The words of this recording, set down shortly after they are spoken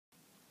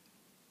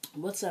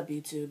What's up,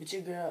 YouTube? It's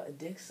your girl,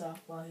 Dick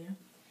Softball here.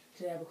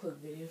 Today I have a quick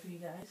video for you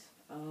guys.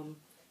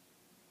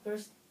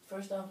 First,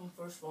 first off and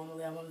first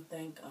formally, I want to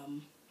thank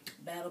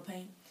Battle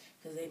Paint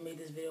because they made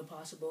this video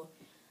possible.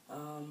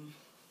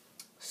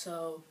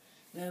 So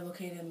they're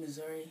located in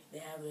Missouri. They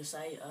have their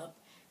site up,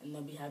 and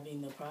they'll be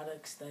having the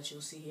products that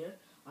you'll see here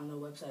on their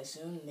website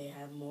soon. They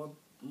have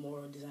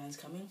more designs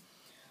coming.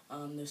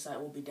 Their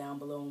site will be down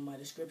below in my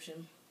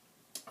description,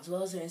 as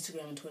well as their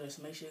Instagram and Twitter.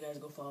 So make sure you guys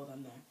go follow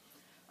them there.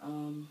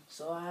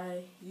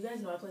 You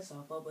guys know I play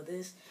softball, but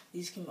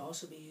these can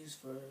also be used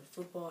for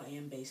football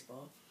and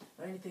baseball,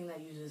 or anything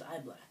that uses eye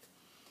black.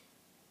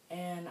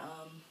 And,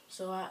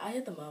 I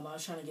hit them up. I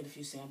was trying to get a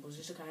few samples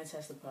just to kind of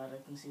test the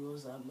product and see what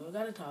was up. When we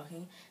got to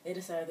talking, they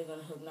decided they're going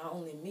to hook not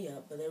only me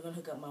up, but they're going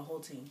to hook up my whole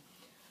team.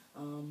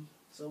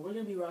 So we're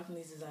going to be rocking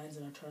these designs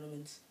in our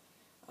tournaments.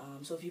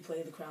 So if you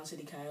play the Crown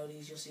City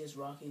Coyotes, you'll see us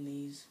rocking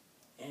these,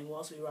 and we'll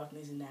also be rocking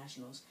these in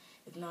nationals.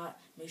 If not,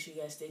 make sure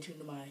you guys stay tuned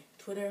to my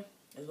Twitter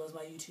as well as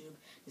my YouTube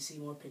to see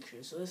more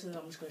pictures. So I'm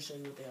just going to show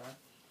you what they are.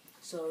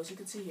 So as you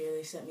can see here,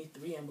 they sent me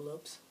 3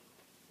 envelopes.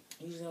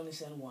 Usually only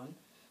send 1.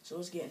 So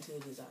let's get into the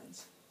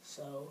designs.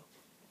 So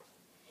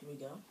here we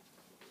go.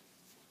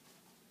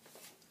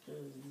 Here are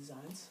the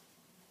designs.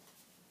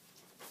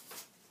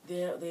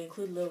 They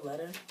include a little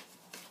letter,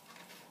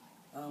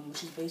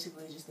 which is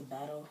basically just the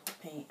Battle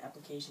Paint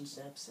application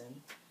steps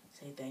and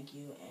say thank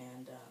you.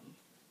 And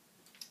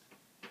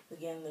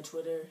again, the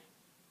Twitter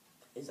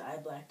is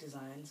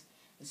iBlackDesigns,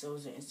 and so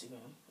is their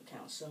Instagram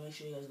account. So make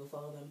sure you guys go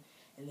follow them.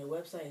 And their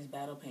website is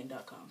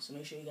battlepaint.com. So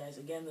make sure you guys,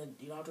 again,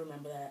 you don't have to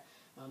remember that.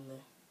 The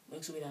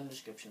links will be down in the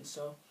description.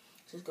 So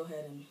just go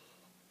ahead and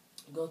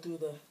go through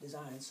the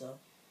designs. So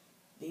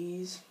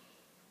these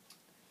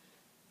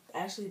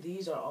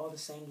are all the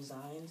same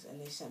designs, and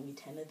they sent me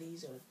 10 of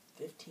these, or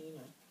 15,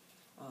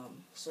 or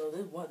so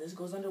this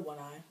goes under one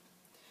eye.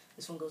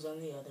 This one goes on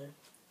the other.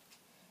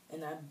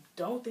 And I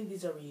don't think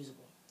these are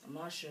reusable. I'm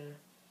not sure.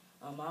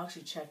 I'll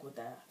actually check with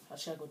that. I'll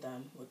check with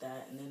them with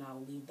that, and then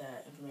I'll leave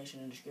that information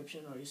in the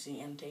description, or you see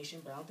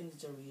annotation, but I don't think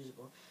these are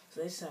reusable.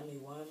 So they sent me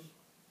 1,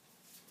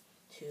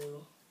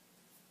 2,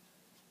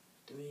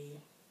 3,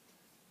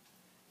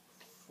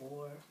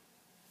 4,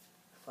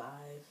 5,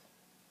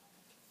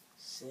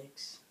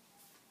 6,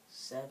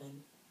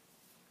 7,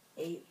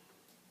 8,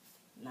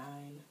 9,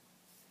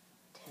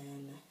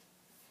 10,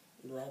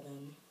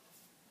 11,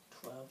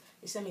 12.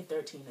 They sent me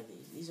 13 of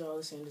these. These are all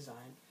the same design.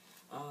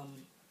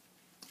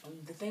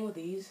 The thing with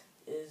these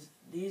is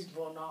these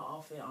will not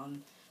all fit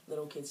on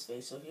little kids'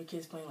 face. So if your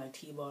kid's playing like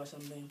T-ball or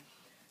something,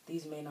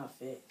 these may not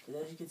fit.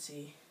 Because as you can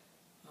see,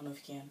 I don't know if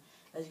you can,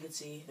 as you can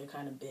see, they're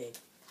kind of big.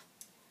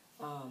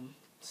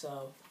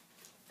 So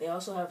they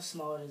also have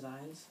smaller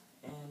designs,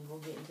 and we'll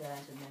get into that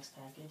in the next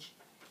package.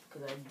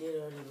 Because I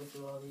did already look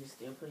through all these.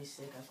 They're pretty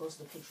sick. I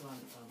posted a picture on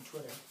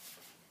Twitter.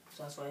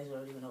 So that's why these are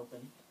already been open.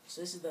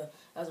 So that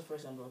was the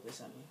first envelope they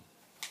sent me.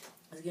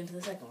 Let's get into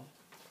the second one.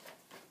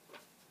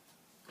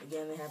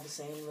 Again, they have the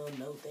same little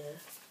note there.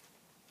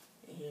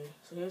 Here.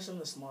 So here's some of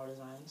the smaller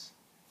designs.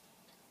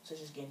 So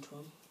just get into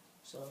them.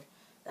 So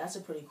that's a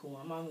pretty cool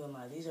one. I'm not even gonna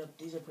lie. These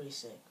are pretty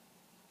sick.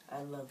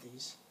 I love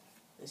these.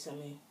 They sent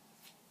me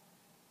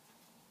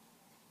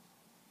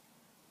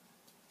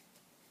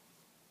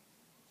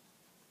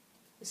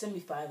They sent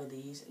me 5 of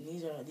these, and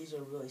these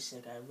are really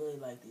sick. I really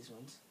like these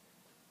ones.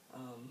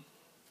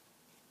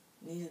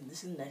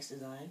 This is the next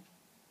design.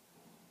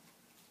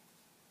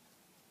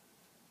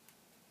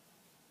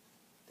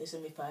 They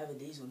sent me 5 of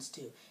these ones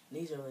too, and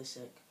these are really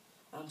sick.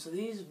 So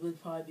these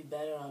would probably be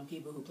better on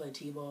people who play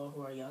T-ball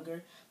who are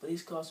younger, but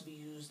these could also be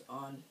used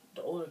on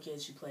the older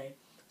kids who play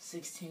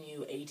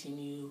 16U,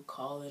 18U,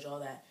 college, all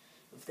that,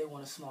 if they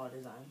want a smaller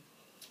design.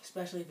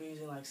 Especially if you're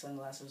using like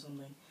sunglasses or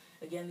something.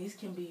 Again, these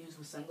can be used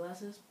with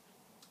sunglasses.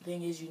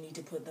 Thing is, you need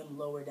to put them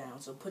lower down.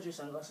 So put your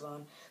sunglasses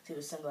on, see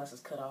the sunglasses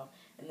cut off,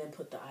 and then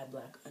put the eye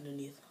black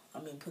underneath.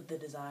 Put the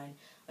design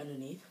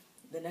underneath.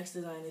 The next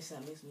design they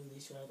sent me, let's move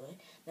these two out of the way.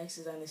 Next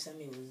design they sent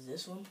me was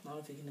this one. I don't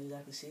know if you can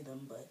exactly see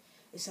them, but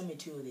they sent me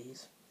 2 of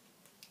these.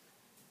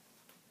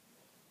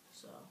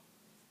 So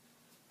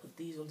put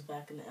these ones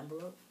back in the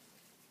envelope.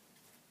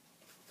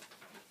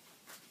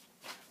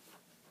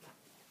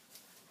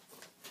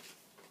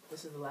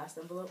 This is the last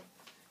envelope.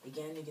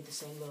 Again, you get the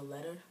same little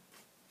letter.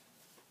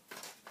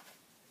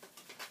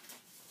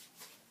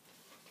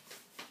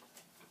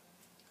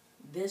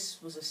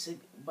 This was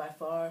by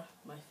far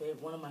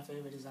one of my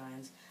favorite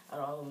designs out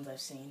of all the ones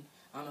I've seen.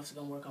 I don't know if it's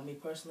going to work on me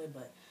personally,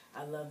 but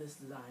I love this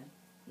design.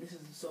 This is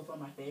so far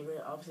my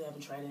favorite. Obviously, I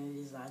haven't tried any of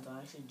these designs. I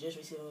actually just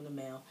received them in the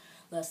mail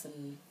less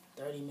than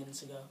 30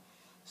 minutes ago.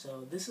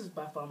 So this is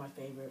by far my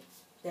favorite.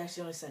 They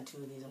actually only sent 2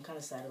 of these. I'm kind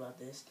of sad about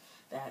this,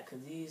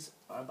 because these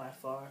are by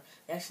far,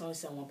 they actually only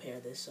sent 1 pair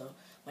of this. So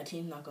my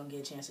team's not going to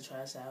get a chance to try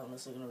this out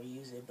unless they're going to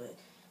reuse it. But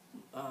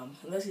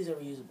unless these are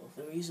reusable. If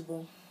they're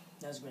reusable,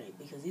 that's great,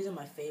 because these are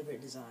my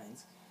favorite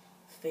designs.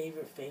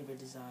 Favorite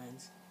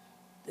designs.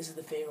 This is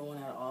the favorite one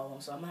out of all of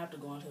them. So I'm going to have to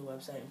go onto the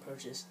website and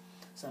purchase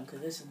some, because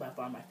this is by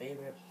far my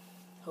favorite.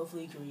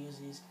 Hopefully you can reuse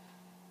these,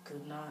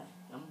 because if not,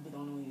 I'm going to be the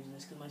only one using this.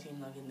 it's because my team's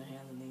not getting their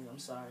hands on these. I'm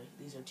sorry.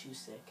 These are too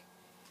sick.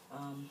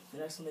 The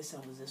next one they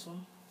sent was this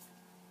one.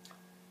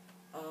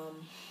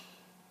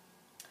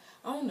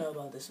 I don't know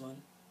about this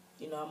one.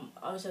 You know,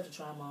 I always have to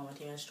try them on. My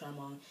teammates try them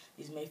on.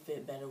 These may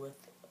fit better with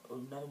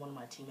another one of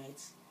my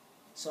teammates.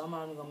 So I'm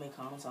not even going to make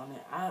comments on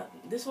it.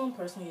 This one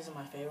personally isn't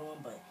my favorite one,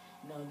 but,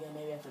 you know, again,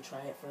 maybe I have to try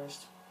it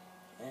first.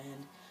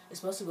 And it's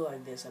supposed to go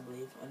like this, I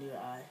believe, under your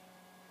eye.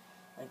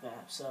 Like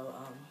that. So,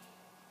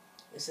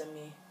 they sent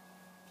me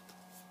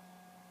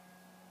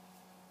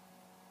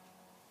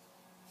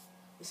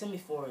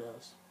 4 of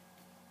those.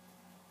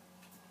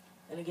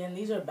 And again,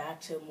 these are back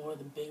to more of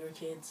the bigger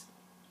kids,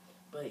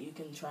 but you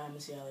can try them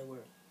and see how they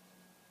work.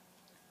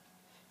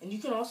 And you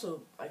can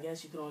also, I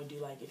guess you can only do,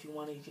 like, if you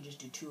wanted, you could just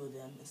do 2 of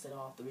them instead of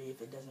all 3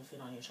 if it doesn't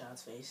fit on your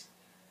child's face.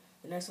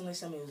 The next one they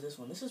sent me was this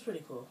one. This is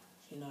pretty cool.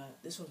 You know,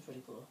 this one's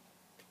pretty cool.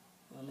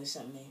 They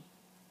sent me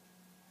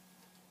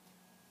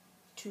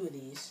 2 of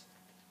these.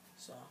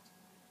 So,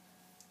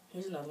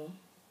 here's another one.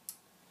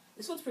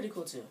 This one's pretty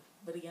cool too.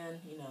 But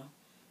again, you know,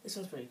 this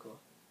one's pretty cool.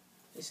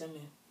 They sent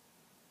me